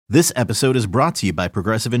This episode is brought to you by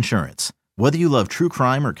Progressive Insurance. Whether you love true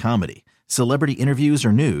crime or comedy, celebrity interviews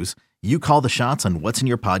or news, you call the shots on what's in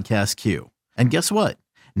your podcast queue. And guess what?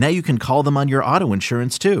 Now you can call them on your auto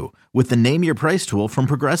insurance too with the Name Your Price tool from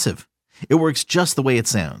Progressive. It works just the way it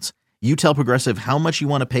sounds. You tell Progressive how much you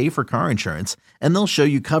want to pay for car insurance, and they'll show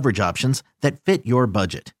you coverage options that fit your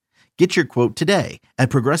budget. Get your quote today at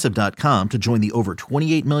Progressive.com to join the over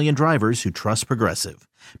 28 million drivers who trust Progressive.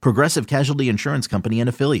 Progressive Casualty Insurance Company and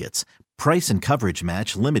Affiliates. Price and coverage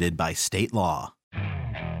match limited by state law.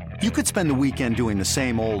 You could spend the weekend doing the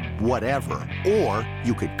same old whatever, or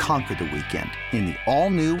you could conquer the weekend in the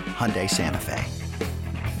all-new Hyundai Santa Fe.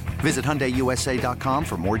 Visit HyundaiUSA.com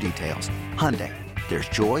for more details. Hyundai, there's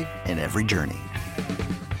joy in every journey.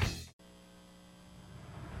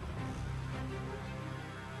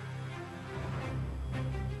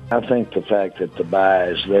 I think the fact that the bye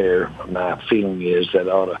is there, my feeling is that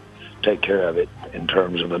ought to take care of it in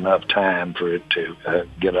terms of enough time for it to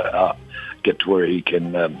get to where he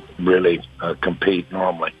can really compete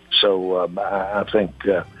normally. So I think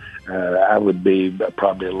I would be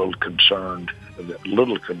probably a little concerned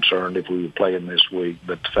if we were playing this week,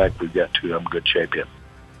 but the fact we've got two of them good shape yet.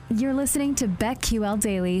 You're listening to BetQL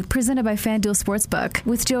Daily, presented by FanDuel Sportsbook,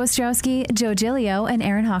 with Joe Ostrowski, Joe Giglio, and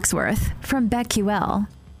Aaron Hawksworth from BetQL.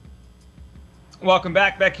 Welcome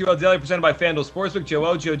back. BetQL Daily, presented by FanDuel Sportsbook. Joe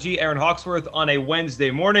O, Joe G, Aaron Hawksworth on a Wednesday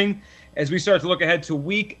morning. As we start to look ahead to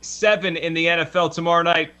Week 7 in the NFL tomorrow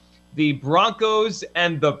night, the Broncos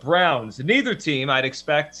and the Browns. Neither team I'd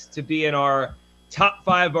expect to be in our top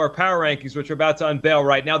 5 of our power rankings, which are about to unveil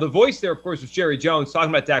right now. The voice there, of course, was Jerry Jones talking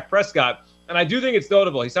about Dak Prescott. And I do think it's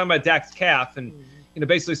notable. He's talking about Dak's calf and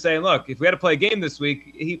basically saying, look, if we had to play a game this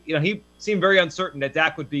week, he seemed very uncertain that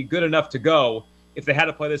Dak would be good enough to go if they had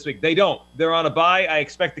to play this week. They don't. They're on a bye. I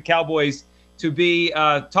expect the Cowboys to be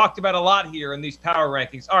talked about a lot here in these power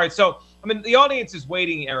rankings. All right, so, the audience is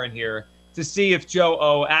waiting, Aaron, here to see if Joe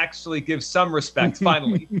O actually gives some respect,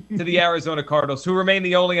 finally, to the Arizona Cardinals, who remain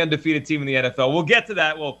the only undefeated team in the NFL. We'll get to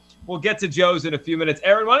that. We'll get to Joe's in a few minutes.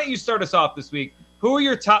 Aaron, why don't you start us off this week? Who are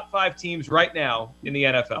your top 5 teams right now in the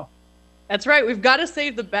NFL? That's right. We've got to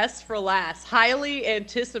save the best for last. Highly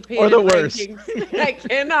anticipated or the worst. rankings. I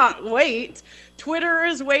cannot wait. Twitter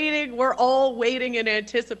is waiting. We're all waiting in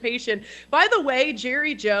anticipation. By the way,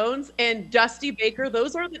 Jerry Jones and Dusty Baker,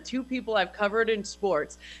 those are the 2 people I've covered in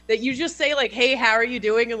sports that you just say, like, hey, how are you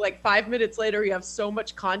doing? And 5 minutes later, you have so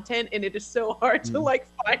much content, and it is so hard to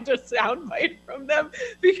find a soundbite from them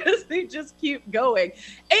because they just keep going.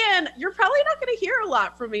 And you're probably not going to hear a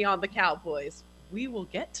lot from me on the Cowboys. We will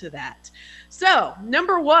get to that. So,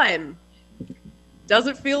 number 1,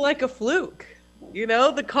 doesn't feel like a fluke.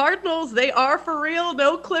 The Cardinals, they are for real.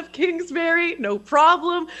 No Cliff Kingsbury, no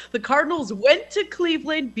problem. The Cardinals went to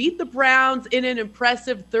Cleveland, beat the Browns in an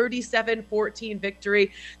impressive 37-14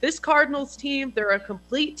 victory. This Cardinals team, they're a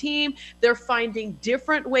complete team. They're finding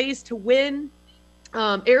different ways to win.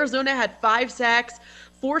 Arizona had 5 sacks,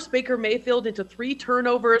 forced Baker Mayfield into 3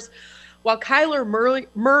 turnovers, while Kyler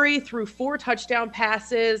Murray threw 4 touchdown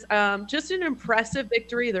passes. Just an impressive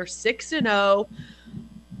victory. They're 6-0.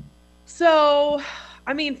 So,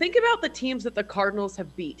 think about the teams that the Cardinals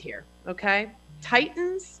have beat here, okay?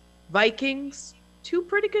 Titans, Vikings, 2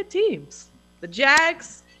 pretty good teams. The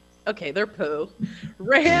Jags, okay, they're poo.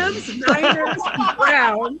 Rams, Niners,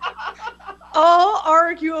 Browns, all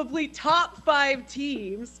arguably top 5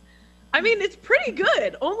 teams. It's pretty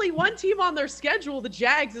good. Only one team on their schedule, the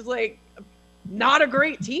Jags, is not a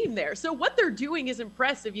great team there. So what they're doing is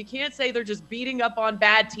impressive. You can't say they're just beating up on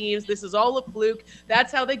bad teams. This is all a fluke.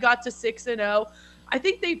 That's how they got to 6-0. I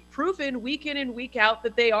think they've proven week in and week out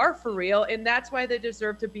that they are for real, and that's why they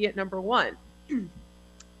deserve to be at number 1.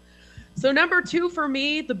 So number 2 for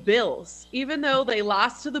me, the Bills. Even though they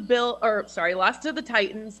lost to the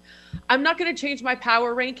Titans, I'm not going to change my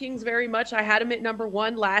power rankings very much. I had them at number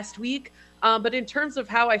 1 last week. But in terms of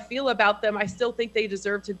how I feel about them, I still think they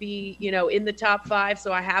deserve to be, in the top 5.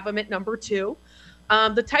 So I have them at number 2.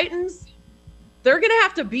 The Titans, they're going to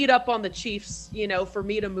have to beat up on the Chiefs, for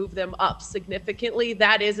me to move them up significantly.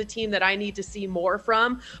 That is a team that I need to see more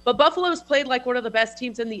from. But Buffalo's played like one of the best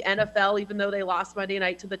teams in the NFL, even though they lost Monday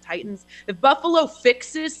night to the Titans. If Buffalo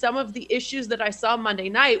fixes some of the issues that I saw Monday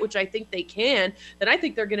night, which I think they can, then I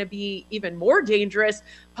think they're going to be even more dangerous,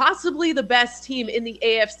 possibly the best team in the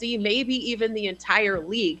AFC, maybe even the entire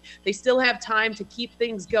league. They still have time to keep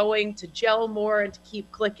things going, to gel more, and to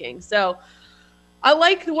keep clicking. So I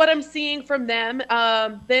like what I'm seeing from them.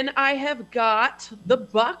 Then I have got the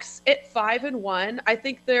Bucs at 5-1. I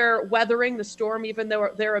think they're weathering the storm, even though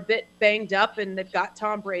they're a bit banged up, and they've got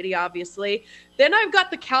Tom Brady, obviously. Then I've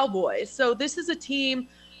got the Cowboys. So this is a team,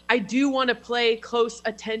 I do want to pay close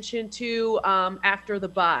attention to after the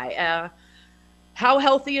bye. How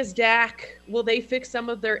healthy is Dak? Will they fix some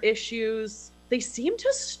of their issues? They seem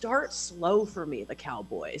to start slow for me, the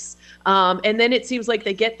Cowboys. And then it seems like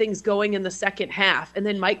they get things going in the second half. And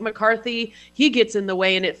then Mike McCarthy, he gets in the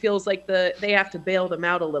way, and it feels like they have to bail them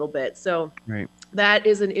out a little bit. So that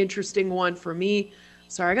is an interesting one for me.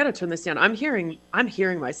 Sorry, I got to turn this down. I'm hearing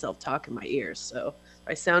myself talk in my ears, so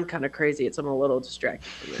I sound kind of crazy. I'm a little distracted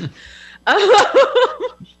from it.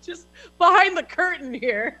 Just behind the curtain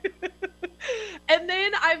here. And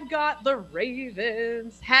then I've got the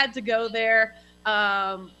Ravens. Had to go there.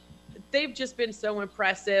 They've just been so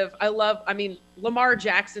impressive. Lamar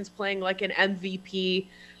Jackson's playing like an MVP.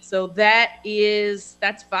 So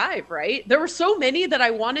that's 5, right? There were so many that I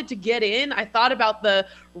wanted to get in. I thought about the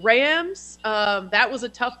Rams. That was a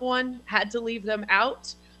tough one. Had to leave them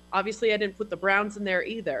out. Obviously, I didn't put the Browns in there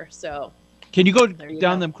either. So can you go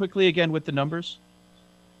down them quickly again with the numbers?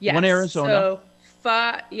 Yes. One Arizona.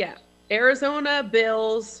 So Arizona,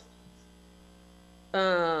 Bills.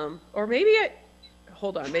 Or maybe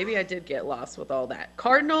maybe I did get lost with all that.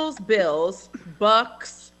 Cardinals, Bills,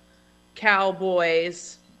 Bucks,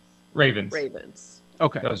 Cowboys, Ravens.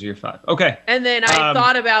 Okay. Those are your 5. Okay. And then I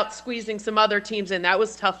thought about squeezing some other teams in. That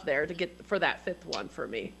was tough there to get for that 5th one for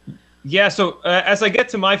me. Yeah, so as I get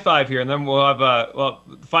to my 5 here, and then we'll have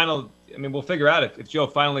the final. We'll figure out if Joe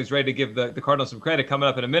finally is ready to give the Cardinals some credit coming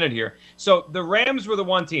up in a minute here. So the Rams were the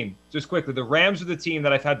one team, just quickly. The Rams are the team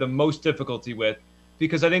that I've had the most difficulty with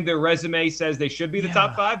because I think their resume says they should be the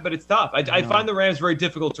top 5, but it's tough. I find the Rams very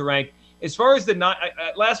difficult to rank. As far as the 9,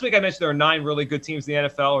 last week I mentioned there are 9 really good teams in the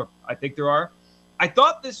NFL, or I think there are. I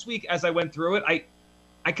thought this week as I went through it,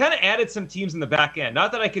 I kind of added some teams in the back end.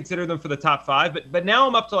 Not that I consider them for the top 5, but now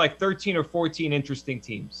I'm up to like 13 or 14 interesting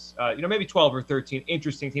teams. Maybe 12 or 13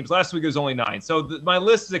 interesting teams. Last week it was only 9. So my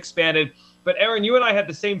list is expanded. But Aaron, you and I had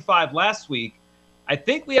the same 5 last week. I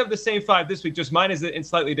think we have the same 5 this week, just mine is in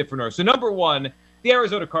slightly different order. So number 1, the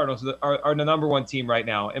Arizona Cardinals are the number 1 team right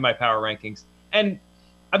now in my power rankings. And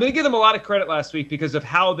I'm going to give them a lot of credit last week because of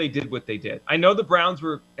how they did what they did. I know the Browns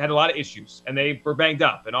had a lot of issues, and they were banged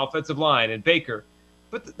up, and offensive line, and Baker.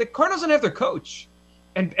 But the Cardinals don't have their coach,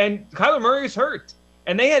 and Kyler Murray is hurt,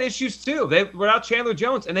 and they had issues too. They were out Chandler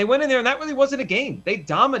Jones, and they went in there, and that really wasn't a game. They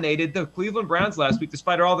dominated the Cleveland Browns last week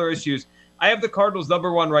despite all their issues. I have the Cardinals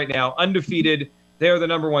number 1 right now, undefeated. They are the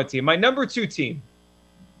number 1 team. My number 2 team,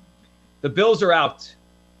 the Bills are out,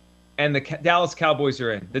 and the Dallas Cowboys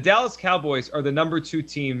are in. The Dallas Cowboys are the number 2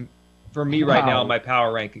 team for me right now in my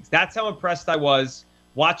power rankings. That's how impressed I was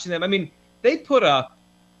watching them. They put up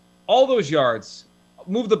all those yards,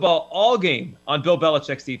 moved the ball all game on Bill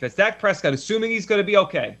Belichick's defense. Dak Prescott, assuming he's going to be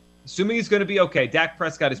okay, Dak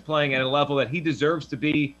Prescott is playing at a level that he deserves to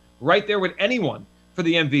be right there with anyone for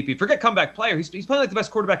the MVP. Forget comeback player. He's playing like the best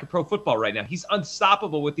quarterback in pro football right now. He's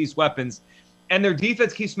unstoppable with these weapons, and their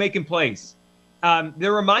defense keeps making plays.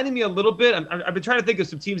 They're reminding me a little bit. I've been trying to think of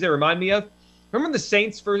some teams they remind me of. Remember the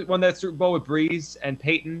Saints won that Super Bowl with Breeze and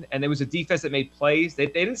Peyton, and there was a defense that made plays. They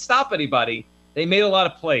didn't stop anybody. They made a lot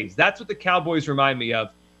of plays. That's what the Cowboys remind me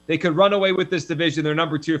of. They could run away with this division. They're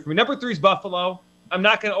number 2 for me. Number 3 is Buffalo. I'm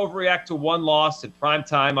not going to overreact to one loss in prime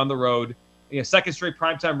time on the road, second straight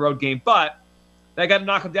primetime road game, but they got to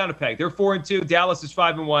knock them down a peg. They're 4-2. Dallas is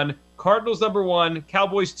 5-1. Cardinals number 1.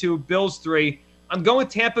 Cowboys 2. Bills 3. I'm going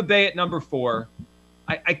Tampa Bay at number 4.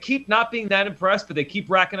 I keep not being that impressed, but they keep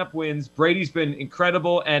racking up wins. Brady's been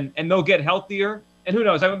incredible, and they'll get healthier. And who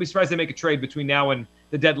knows? I wouldn't be surprised they make a trade between now and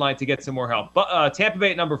the deadline to get some more help. But Tampa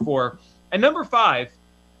Bay at number 4. And number 5,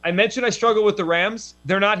 I mentioned I struggle with the Rams.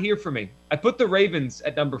 They're not here for me. I put the Ravens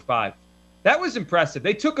at number 5. That was impressive.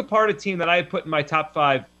 They took apart a team that I had put in my top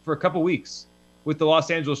 5 for a couple weeks with the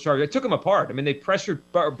Los Angeles Chargers. They took them apart. They pressured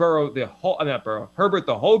Herbert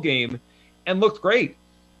the whole game and looked great.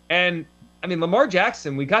 And Lamar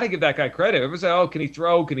Jackson, we got to give that guy credit. Everyone's like, can he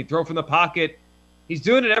throw? Can he throw from the pocket? He's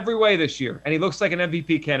doing it every way this year, and he looks like an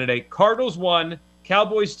MVP candidate. Cardinals 1,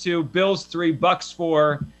 Cowboys 2, Bills 3, Bucks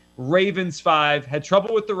 4, Ravens 5. Had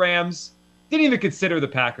trouble with the Rams. Didn't even consider the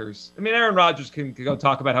Packers. Aaron Rodgers can go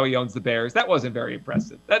talk about how he owns the Bears. That wasn't very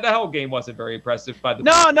impressive. That whole game wasn't very impressive.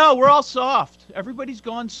 No, we're all soft. Everybody's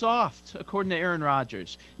gone soft, according to Aaron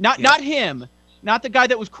Rodgers. Not him. Not the guy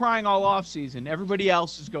that was crying all offseason. Everybody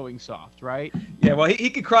else is going soft, right? Yeah, well, he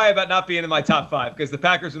could cry about not being in my top 5 because the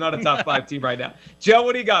Packers are not a top 5 team right now. Joe,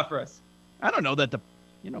 what do you got for us? I don't know that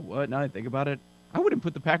you know what, now that I think about it, I wouldn't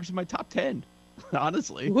put the Packers in my top 10,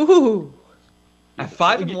 honestly. Ooh. At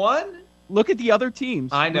 5-1? Look at the other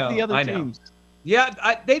teams. I know. Teams.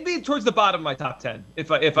 Yeah, they'd be towards the bottom of my top 10 if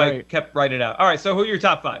I kept writing it out. All right, so who are your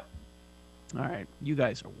top 5? All right, you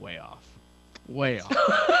guys are way off. Way off.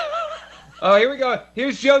 Oh, here we go.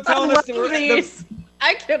 Here's Joe telling us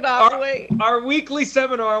I cannot wait. Our weekly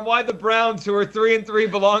seminar on why the Browns, who are 3-3,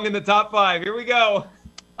 belong in the top 5. Here we go.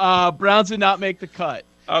 Browns did not make the cut.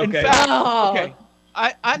 Okay. In fact,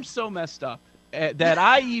 I'm so messed up that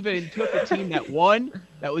I even took a team that won,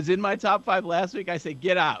 that was in my top 5 last week. I said,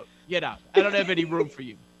 get out. Get out. I don't have any room for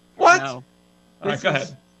you. What? No. All right, go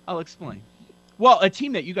ahead. I'll explain. Well, a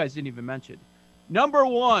team that you guys didn't even mention. Number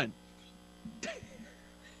 1.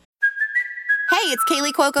 Hey, it's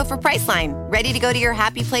Kaylee Cuoco for Priceline. Ready to go to your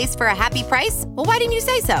happy place for a happy price? Well, why didn't you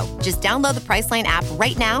say so? Just download the Priceline app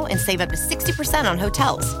right now and save up to 60% on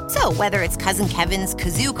hotels. So whether it's Cousin Kevin's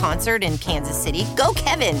Kazoo Concert in Kansas City, go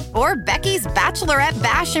Kevin, or Becky's Bachelorette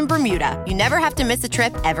Bash in Bermuda, you never have to miss a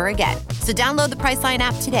trip ever again. So download the Priceline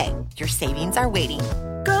app today. Your savings are waiting.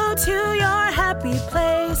 Go to your happy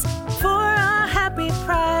place for a happy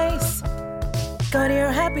price. Go to your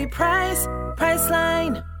happy price,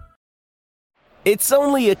 Priceline. It's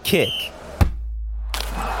only a kick,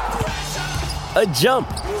 a jump,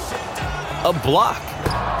 a block.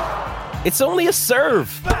 It's only a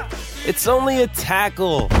serve. It's only a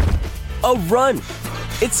tackle, a run.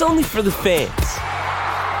 It's only for the fans.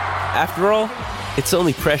 After all, it's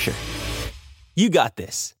only pressure. You got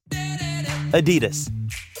this. Adidas.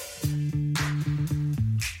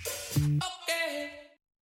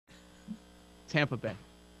 Tampa Bay.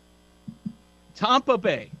 Tampa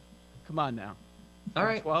Bay. Come on now. All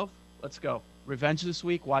right. 12. Let's go. Revenge this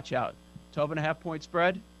week. Watch out. 12.5-point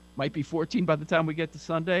spread. Might be 14 by the time we get to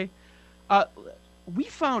Sunday. We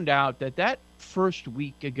found out that first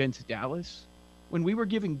week against Dallas, when we were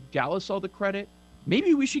giving Dallas all the credit,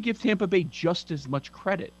 maybe we should give Tampa Bay just as much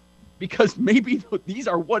credit, because maybe these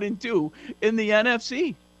are 1-2 in the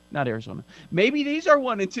NFC. Not Arizona. Maybe these are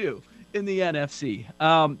 1-2 in the NFC.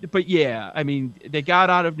 But yeah, I mean, they got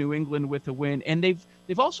out of New England with a win, and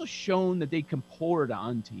they've also shown that they can pour it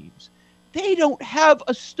on teams. They don't have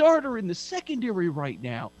a starter in the secondary right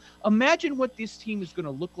now. Imagine what this team is going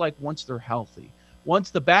to look like once they're healthy, once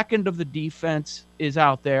the back end of the defense is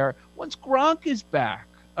out there, once Gronk is back.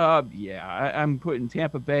 I'm putting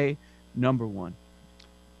Tampa Bay number 1.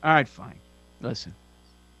 All right, fine. Listen,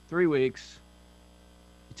 3 weeks.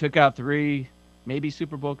 You took out 3, maybe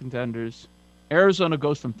Super Bowl contenders. Arizona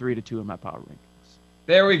goes from 3 to 2 in my power rankings.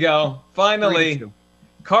 There we go. Finally.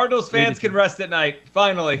 Cardinals fans can rest at night.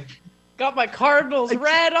 Finally. Got my Cardinals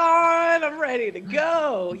red on. I'm ready to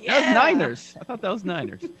go. Yeah. That was Niners. I thought that was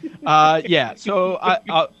Niners. Yeah. So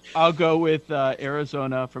I'll go with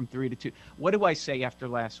Arizona from 3 to 2. What do I say after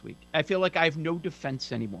last week? I feel like I have no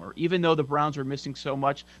defense anymore, even though the Browns were missing so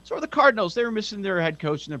much. So are the Cardinals. They were missing their head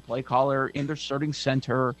coach and their play caller and their starting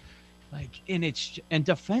center. And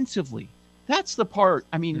defensively, that's the part.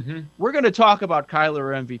 I mean, we're going to talk about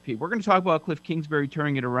Kyler MVP. We're going to talk about Cliff Kingsbury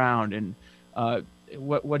turning it around and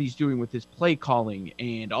what he's doing with his play calling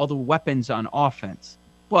and all the weapons on offense.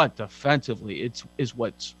 But defensively, is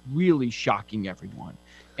what's really shocking everyone.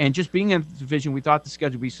 And just being in the division, we thought the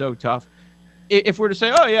schedule would be so tough. If we're to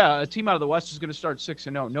say, oh yeah, a team out of the West is going to start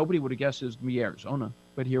 6-0, nobody would have guessed it was going to be Arizona.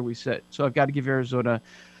 But here we sit. So I've got to give Arizona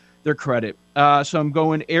their credit. So I'm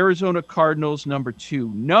going Arizona Cardinals number 2.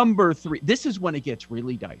 Number 3. This is when it gets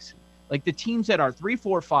really dicey. Like the teams that are 3,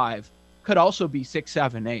 4, 5 could also be 6,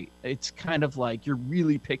 7, 8. It's kind of like you're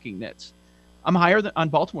really picking nits. I'm higher on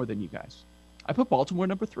Baltimore than you guys. I put Baltimore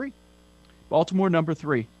number 3. Baltimore number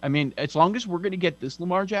 3. I mean, as long as we're going to get this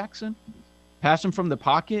Lamar Jackson, pass him from the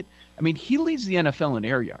pocket. I mean, he leads the NFL in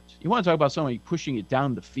air yards. You want to talk about somebody pushing it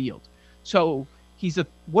down the field. So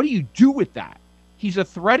what do you do with that? He's a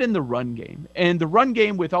threat in the run game. And the run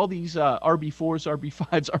game with all these RB4s,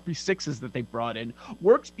 RB5s, RB6s that they brought in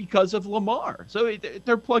works because of Lamar. So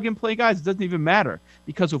they're plug-and-play guys. It doesn't even matter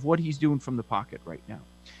because of what he's doing from the pocket right now.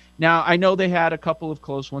 Now, I know they had a couple of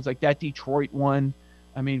close ones, like that Detroit one.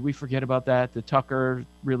 I mean, we forget about that. The Tucker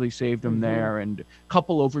really saved them there, and a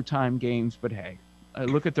couple overtime games. But, hey,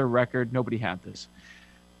 look at their record. Nobody had this.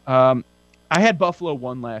 I had Buffalo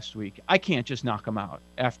 1 last week. I can't just knock them out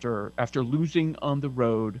after losing on the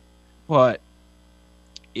road, but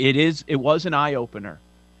it was an eye-opener.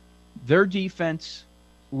 Their defense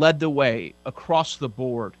led the way across the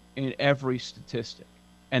board in every statistic.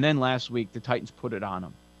 And then last week, the Titans put it on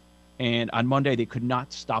them. And on Monday, they could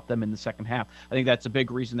not stop them in the second half. I think that's a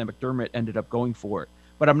big reason that McDermott ended up going for it.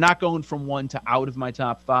 But I'm not going from 1 to out of my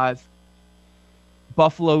top 5.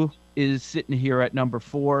 Buffalo is sitting here at number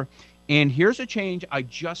 4. And here's a change I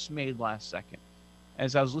just made last second.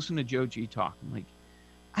 As I was listening to Joe G talk, I'm like,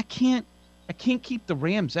 I can't keep the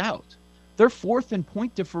Rams out. They're 4th in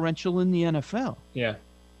point differential in the NFL. Yeah.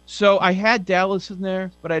 So I had Dallas in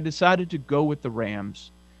there, but I decided to go with the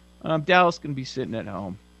Rams. Dallas can be sitting at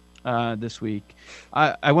home this week.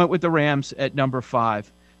 I went with the Rams at number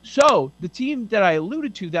 5. So the team that I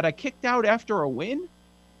alluded to that I kicked out after a win,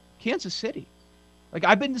 Kansas City. Like,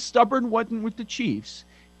 I've been the stubborn one with the Chiefs.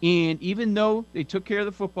 And even though they took care of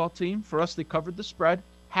the football team, for us, they covered the spread.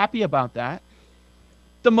 Happy about that.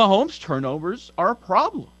 The Mahomes turnovers are a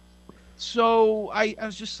problem. So I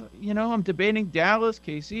was just, I'm debating Dallas,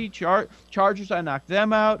 KC, Chargers. I knocked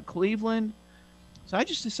them out. Cleveland. So I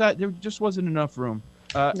just decided there just wasn't enough room.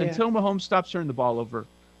 Until Mahomes stops turning the ball over,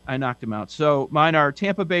 I knocked him out. So mine are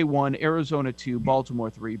Tampa Bay 1, Arizona 2, Baltimore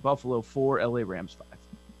 3, Buffalo 4, LA Rams 5.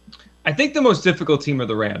 I think the most difficult team are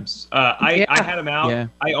the Rams. I had them out. Yeah.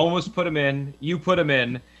 I almost put them in. You put them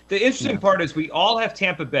in. The interesting part is we all have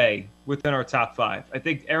Tampa Bay within our top 5. I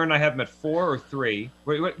think Aaron and I have them at 4 or 3.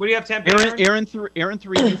 What do you have Tampa Bay? Aaron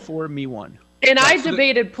 3, you 4, me 1. And I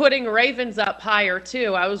debated putting Ravens up higher,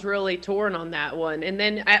 too. I was really torn on that one. And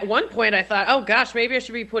then at one point I thought, oh, gosh, maybe I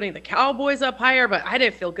should be putting the Cowboys up higher, but I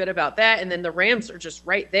didn't feel good about that. And then the Rams are just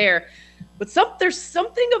right there. But there's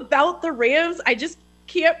something about the Rams. I just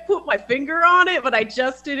can't put my finger on it, but I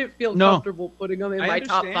just didn't feel comfortable putting them in my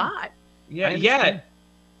top 5. Yeah.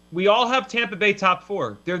 We all have Tampa Bay top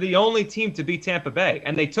 4. They're the only team to beat Tampa Bay,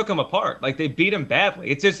 and they took them apart. Like, they beat them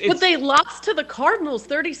badly. But they lost to the Cardinals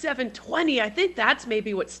 37-20. I think that's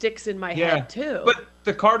maybe what sticks in my head, too. But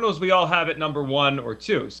the Cardinals, we all have at number 1 or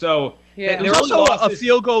 2. So there's also a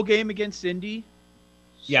field goal game against Indy.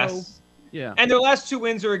 Yes. So, yeah. And their last 2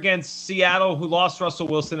 wins are against Seattle, who lost Russell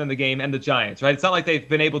Wilson in the game, and the Giants, right? It's not like they've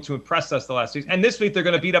been able to impress us the last week. And this week, they're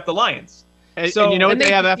going to beat up the Lions. And you know what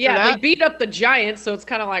they have after that? Yeah, they beat up the Giants, so it's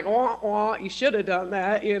kind of like, wah, wah, you should have done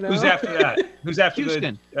that, Who's after that? Who's after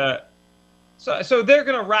Houston? So they're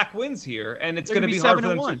going to rack wins here, and it's going to be hard for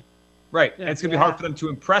them. And it's going to be hard for them to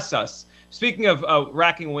impress us. Speaking of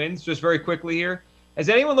racking wins, just very quickly here, has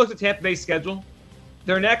anyone looked at Tampa Bay's schedule?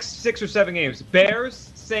 Their next 6 or 7 games: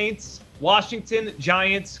 Bears, Saints, Washington,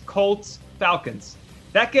 Giants, Colts, Falcons.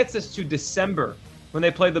 That gets us to December when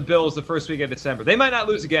they play the Bills the first week of December. They might not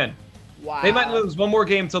lose again. Wow. They might lose one more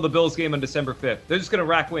game until the Bills game on December 5th. They're just going to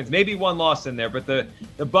rack wins. Maybe one loss in there, but the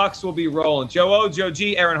Bucs will be rolling. Joe O, Joe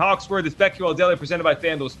G, Aaron Hawksworth. It's BetQL Daily presented by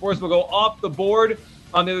FanDuel Sports. We'll go off the board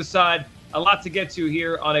on the other side. A lot to get to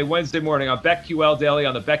here on a Wednesday morning on BetQL Daily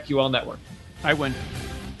on the BetQL Network. I win.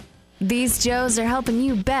 These Joes are helping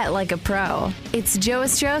you bet like a pro. It's Joe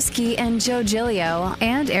Ostrowski and Joe Giglio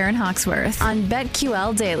and Aaron Hawksworth on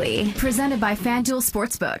BetQL Daily, presented by FanDuel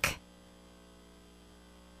Sportsbook.